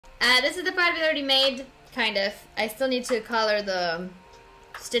This is the part we already made, kind of. I still need to color the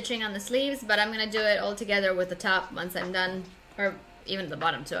stitching on the sleeves, but I'm gonna do it all together with the top once I'm done, or even the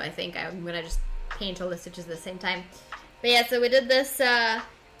bottom too. I think I'm gonna just paint all the stitches at the same time. But yeah, so we did this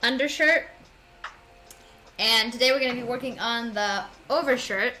undershirt, and today we're gonna be working on the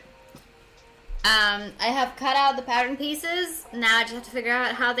overshirt. I have cut out the pattern pieces. Now I just have to figure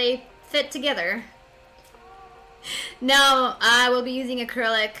out how they fit together. No, I will be using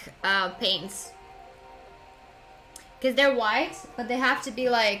acrylic paints. Because they're white, but they have to be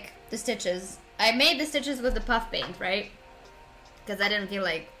like the stitches. I made the stitches with the puff paint, right? Because I didn't feel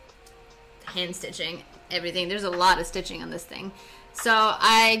like hand stitching everything. There's a lot of stitching on this thing. So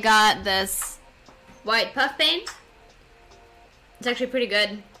I got this white puff paint. It's actually pretty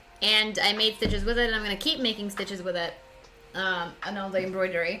good. And I made stitches with it, and I'm going to keep making stitches with it. And all the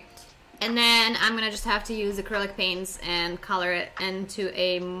embroidery. And then I'm going to just have to use acrylic paints and color it into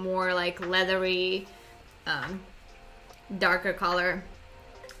a more like leathery, darker color.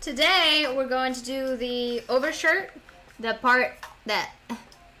 Today we're going to do the overshirt, the part that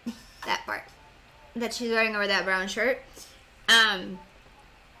part that she's wearing over that brown shirt.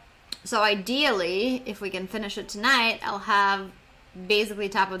 So ideally, if we can finish it tonight, I'll have basically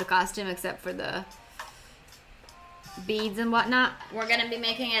top of the costume except for the beads and whatnot. We're gonna be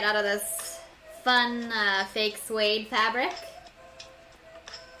making it out of this fun fake suede fabric,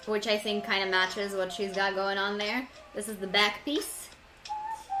 which I think kind of matches what she's got going on there. This is the back piece.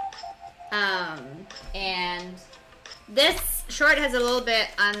 And this short has a little bit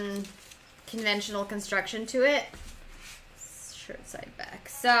unconventional construction to it. Shirt side back.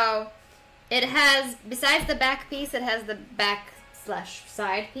 So it has, besides the back piece, it has the back /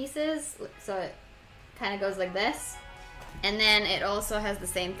 side pieces. So it kind of goes like this. And then it also has the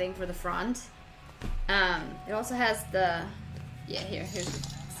same thing for the front. It also has the, here's the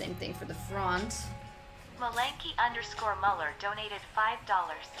same thing for the front. Malanky_Muller donated $5.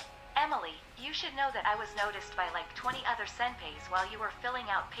 Emily, you should know that I was noticed by like 20 other senpais while you were filling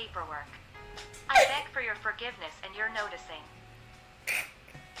out paperwork. I beg for your forgiveness and you're noticing.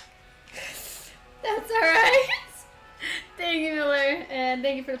 That's alright. Thank you, Miller. And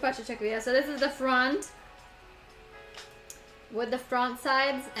thank you for the Pacha check video. So this is the front with the front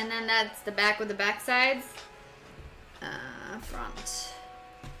sides, and then that's the back with the back sides. Front.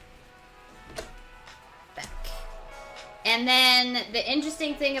 And then the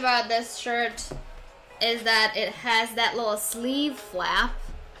interesting thing about this shirt is that it has that little sleeve flap.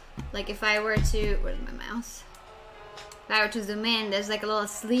 Like if I were to, where's my mouse? If I were to zoom in, there's like a little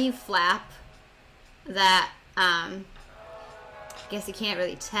sleeve flap that, I guess you can't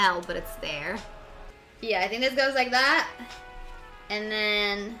really tell, but it's there. Yeah, I think this goes like that. And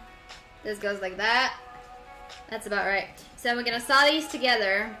then this goes like that. That's about right. So we're gonna saw these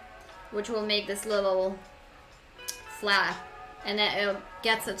together, which will make this little flap, and then it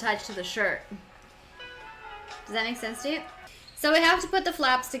gets attached to the shirt. Does that make sense to you? So we have to put the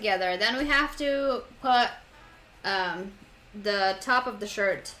flaps together. Then we have to put the top of the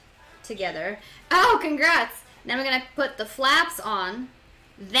shirt together. Oh, congrats! Then we're gonna put the flaps on.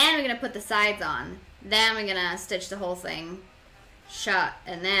 Then we're gonna put the sides on. Then we're gonna stitch the whole thing shut,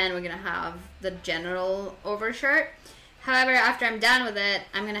 and then we're gonna have the general overshirt. However, after I'm done with it,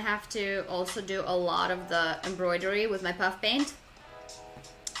 I'm gonna have to also do a lot of the embroidery with my puff paint,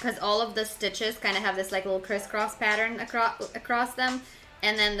 because all of the stitches kind of have this like little crisscross pattern across them,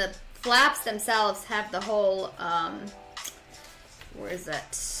 and then the flaps themselves have the whole where is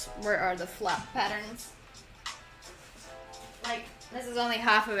it? Where are the flap patterns? Like, this is only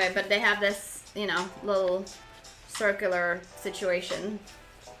half of it, but they have this, you know, little circular situation.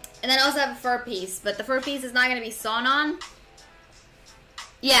 And then I also have a fur piece, but the fur piece is not going to be sewn on.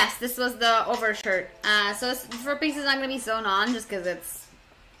 Yes, this was the overshirt. So the fur piece is not going to be sewn on just because it's...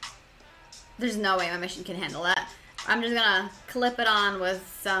 There's no way my machine can handle that. I'm just going to clip it on with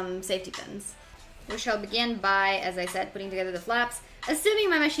some safety pins. We shall begin by, as I said, putting together the flaps. Assuming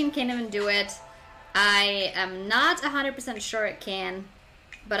my machine can't even do it. I am not 100% sure it can,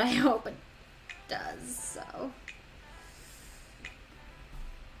 but I hope it does, so...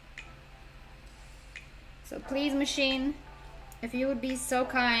 So please, machine, if you would be so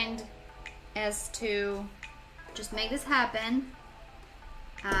kind as to just make this happen,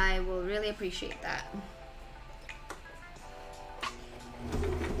 I will really appreciate that.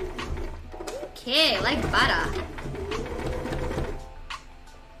 Okay, like butter.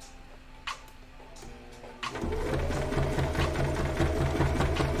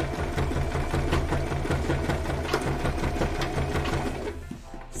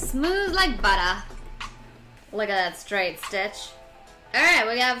 Smooth like butter. Look at that straight stitch. Alright,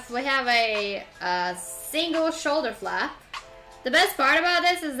 we have a single shoulder flap. The best part about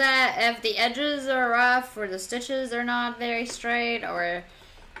this is that if the edges are rough or the stitches are not very straight or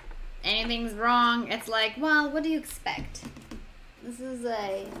anything's wrong, it's like, well, what do you expect? This is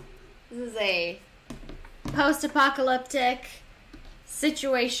a post-apocalyptic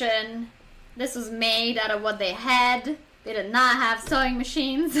situation. This was made out of what they had. They did not have sewing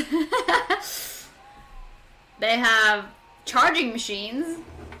machines. They have charging machines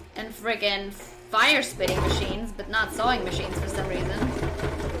and friggin' fire spitting machines, but not sewing machines for some reason.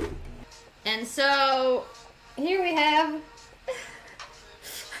 And so here we have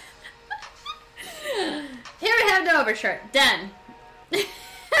the overshirt. Done.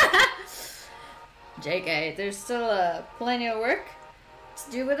 JK, there's still plenty of work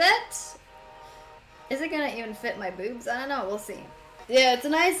to do with it. Is it gonna even fit my boobs? I don't know, we'll see. Yeah, it's a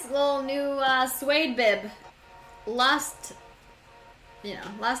nice little new suede bib. Last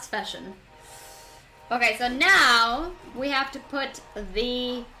fashion. Okay, so now we have to put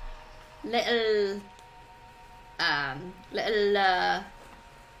the little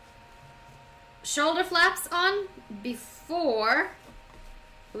shoulder flaps on before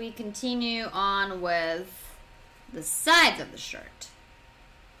we continue on with the sides of the shirt.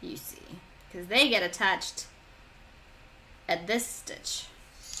 You see, because they get attached at this stitch.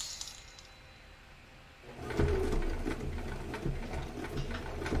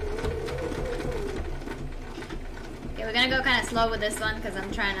 Okay, we're gonna go kind of slow with this one because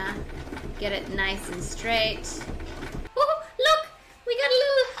I'm trying to get it nice and straight. Oh, look! We got a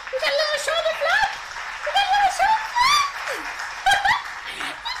little shoulder flap! We got a little shoulder flap!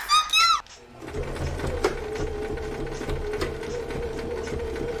 It's so cute!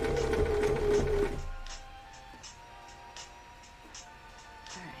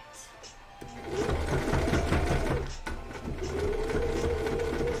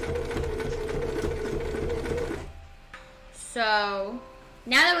 So,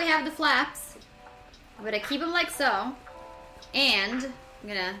 now that we have the flaps, I'm gonna keep them like so, and I'm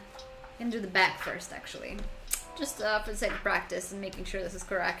gonna do the back first, actually. Just for the sake of practice and making sure this is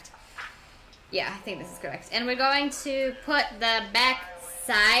correct. Yeah, I think this is correct. And we're going to put the back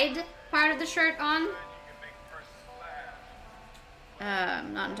side part of the shirt on.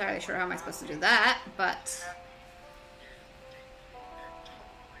 I'm not entirely sure how am I supposed to do that, but...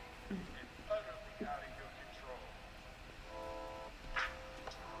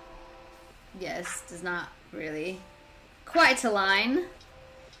 Yes, does not really quite align,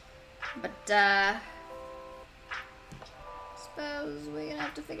 but suppose we're gonna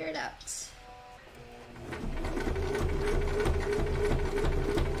have to figure it out.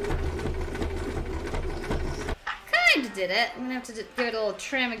 Kinda did it. I'm gonna have to give it a little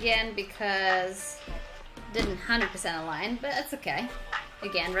trim again because it didn't 100% align, but that's okay.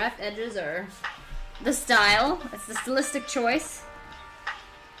 Again, rough edges are the style. It's the stylistic choice.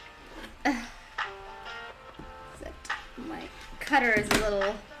 Except my cutter is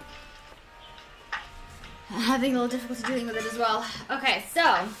having a little difficulty dealing with it as well. Okay,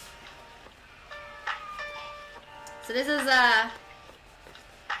 so this is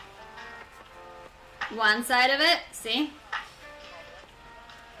one side of it, see?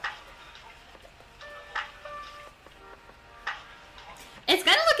 It's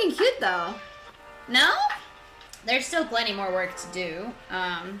kind of looking cute though. No? There's still plenty more work to do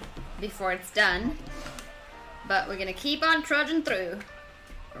before it's done, but we're gonna keep on trudging through,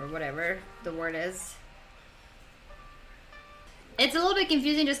 or whatever the word is. It's a little bit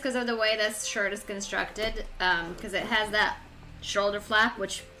confusing just because of the way this shirt is constructed, because it has that shoulder flap,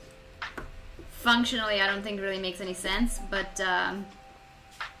 which functionally I don't think really makes any sense, but I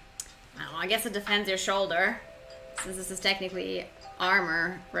don't know, I guess it defends your shoulder, since this is technically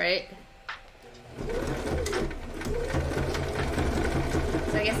armor, right?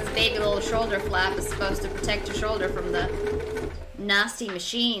 So I guess this baby little shoulder flap is supposed to protect your shoulder from the nasty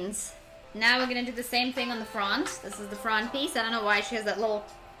machines. Now we're gonna do the same thing on the front. This is the front piece. I don't know why she has that little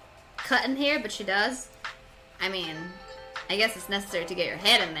cut in here, but she does. I mean, I guess it's necessary to get your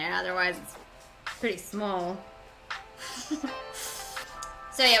head in there, otherwise it's pretty small.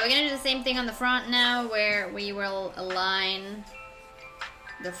 So yeah, we're gonna do the same thing on the front now, where we will align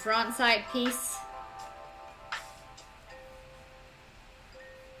the front side piece.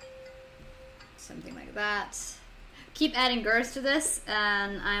 Something like that. Keep adding girths to this,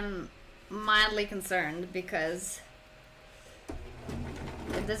 and I'm mildly concerned because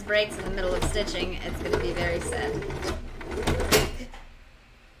if this breaks in the middle of stitching, it's going to be very sad.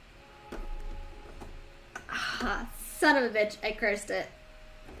 Ah, son of a bitch, I cursed it.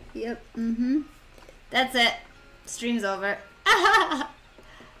 Yep, That's it. Stream's over.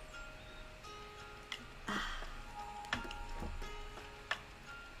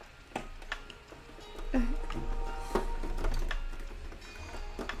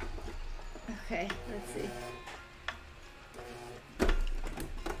 Okay, let's see.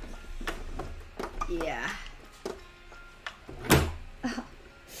 Yeah.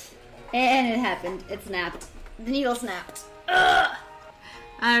 And it happened. It snapped. The needle snapped. Ugh!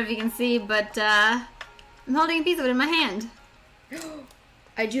 I don't know if you can see, but I'm holding a piece of it in my hand.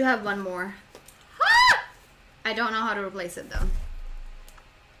 I do have one more. I don't know how to replace it though.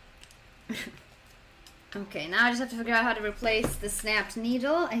 Okay, now I just have to figure out how to replace the snapped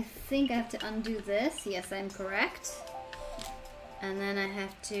needle. I think I have to undo this. Yes, I'm correct. And then I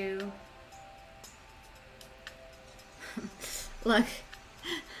have to... Look.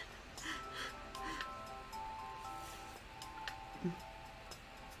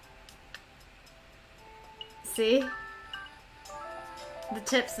 See? The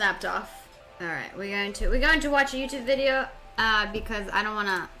tip snapped off. Alright, we're going to watch a YouTube video because I don't want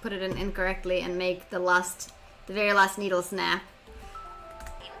to put it in incorrectly and make the very last needle snap.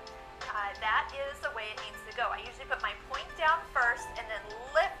 That is the way it needs to go. I usually put my point down first and then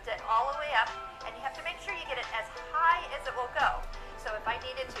lift it all the way up, and you have to make sure you get it as high as it will go. So if I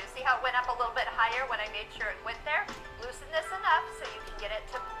needed to, see how it went up a little bit higher when I made sure it went there? Loosen this enough so you can get it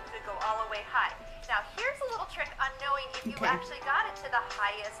to go all the way high. Now here's a little trick on knowing if you actually got it to the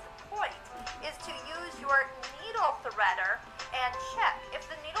highest point, is to use your needle threader and check. If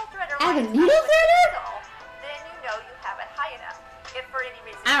the needle threader I have a needle threader? Then you know you have it high enough. If for any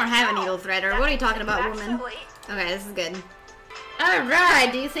reason I don't have a needle threader. What are you talking about, woman? Okay, this is good.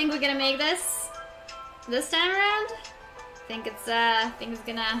 Alright, do you think we're gonna make this time around? Think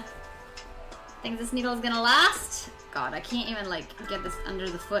this needle is gonna last? God, I can't even like get this under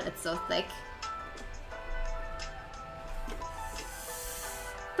the foot, it's so thick.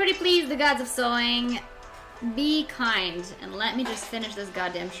 Pretty please, the gods of sewing, be kind and let me just finish this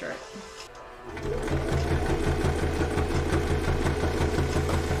goddamn shirt.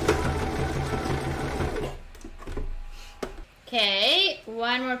 Okay,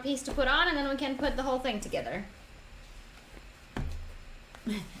 one more piece to put on and then we can put the whole thing together.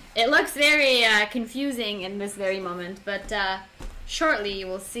 It looks very confusing in this very moment, but shortly you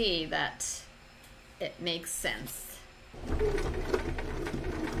will see that it makes sense.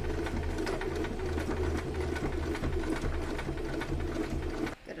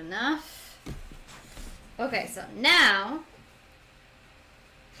 Good enough. Okay, so now...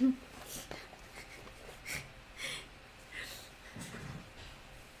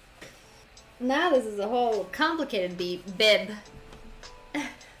 Now this is a whole complicated bib.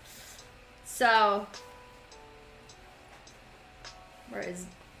 So, where is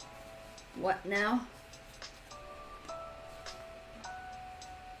what now?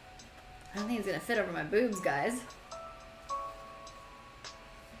 I don't think it's gonna fit over my boobs, guys.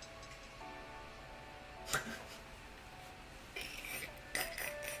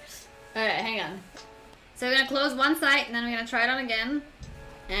 Alright, hang on. So we're gonna close one side and then we're gonna try it on again.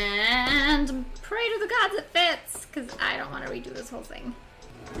 And pray to the gods it fits, because I don't want to redo this whole thing.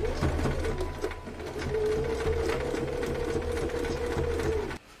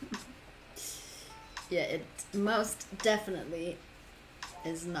 Yeah, it most definitely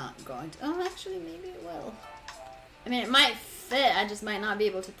is not going to... Oh, actually, maybe it will. I mean, it might fit, I just might not be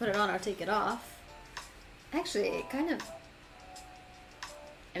able to put it on or take it off. Actually, it kind of...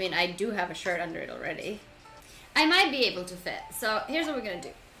 I mean, I do have a shirt under it already. I might be able to fit, so here's what we're gonna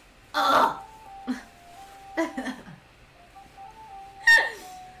do. Oh!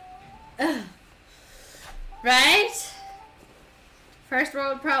 Right? First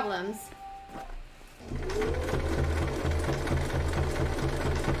world problems.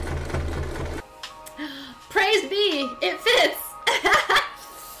 Praise be, it fits!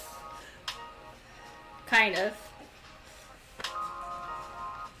 Kind of.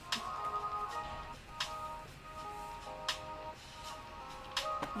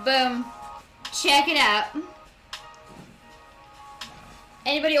 Boom. Check it out.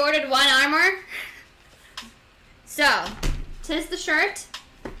 Anybody ordered one armor? So, tis the shirt.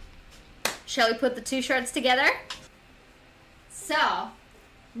 Shall we put the two shirts together? So,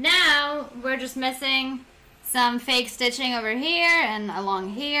 now we're just missing some fake stitching over here and along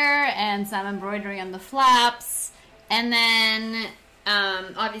here and some embroidery on the flaps and then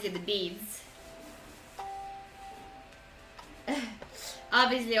obviously the beads.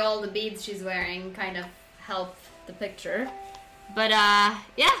 Obviously all the beads she's wearing kind of help the picture. But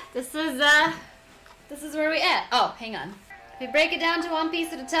yeah, this is where we at. Oh, hang on. If we break it down to one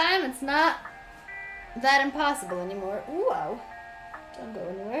piece at a time, it's not that impossible anymore. Ooh, wow. Don't go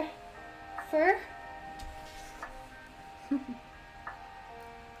anywhere. Fur.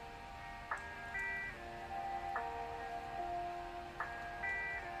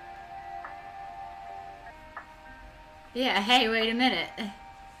 Yeah, hey, wait a minute.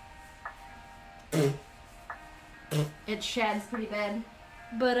 It sheds pretty bad.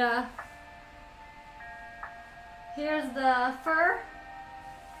 But, here's the fur.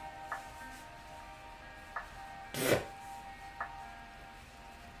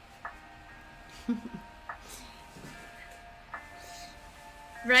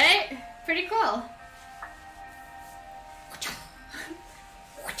 Right? Pretty cool.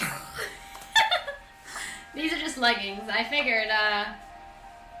 These are just leggings. I figured,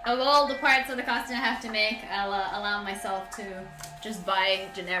 of all the parts of the costume I have to make, I'll allow myself to just buy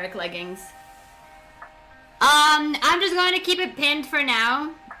generic leggings. I'm just going to keep it pinned for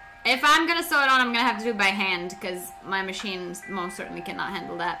now. If I'm going to sew it on, I'm going to have to do it by hand, because my machine most certainly cannot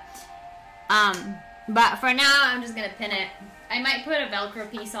handle that. But for now, I'm just going to pin it. I might put a Velcro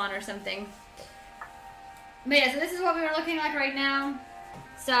piece on or something. But yeah, so this is what we were looking like right now.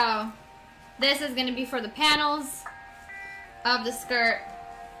 So, this is going to be for the panels of the skirt.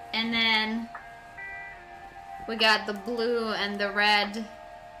 And then we got the blue and the red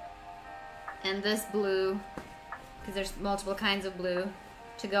and this blue, because there's multiple kinds of blue,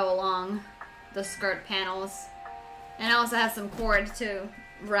 to go along the skirt panels. And I also have some cord to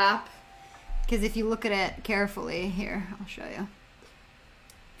wrap, because if you look at it carefully, here, I'll show you.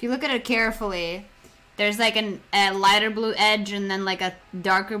 If you look at it carefully, there's like a lighter blue edge and then like a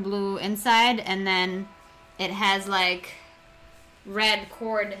darker blue inside, and then it has like red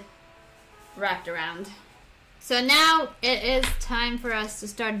cord wrapped around. So now it is time for us to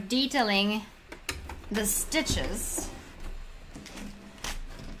start detailing the stitches.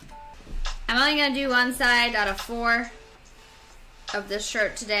 I'm only going to do one side out of 4 of this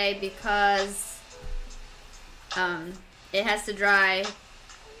shirt today because it has to dry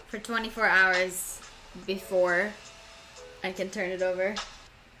for 24 hours before I can turn it over.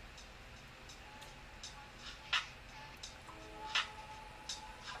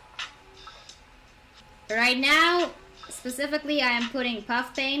 Right now, specifically, I am putting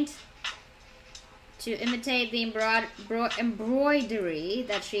puff paint to imitate the embroidery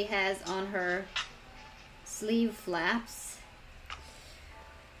that she has on her sleeve flaps.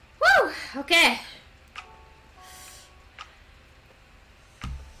 Woo! Okay.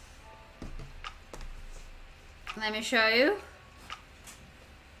 Let me show you.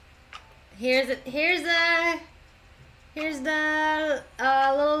 Here's the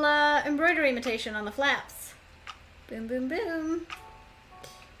little embroidery imitation on the flaps. Boom, boom, boom.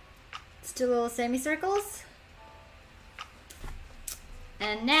 Still little semicircles.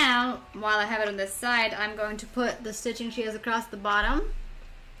 And now, while I have it on this side, I'm going to put the stitching she has across the bottom,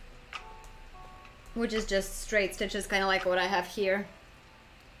 which is just straight stitches, kind of like what I have here.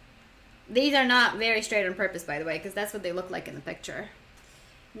 These are not very straight on purpose, by the way, because that's what they look like in the picture.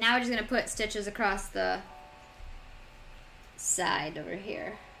 Now we're just going to put stitches across the side over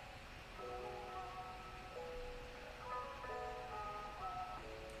here.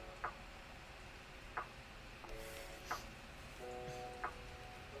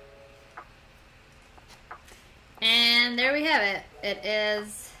 And there we have it. It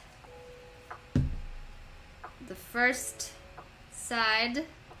is the first side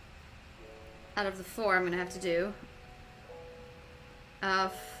out of the 4 I'm going to have to do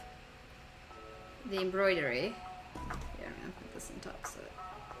of the embroidery. Here, I'm going to put this on top so it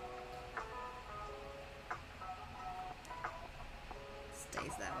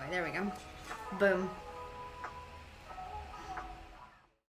stays that way. There we go. Boom.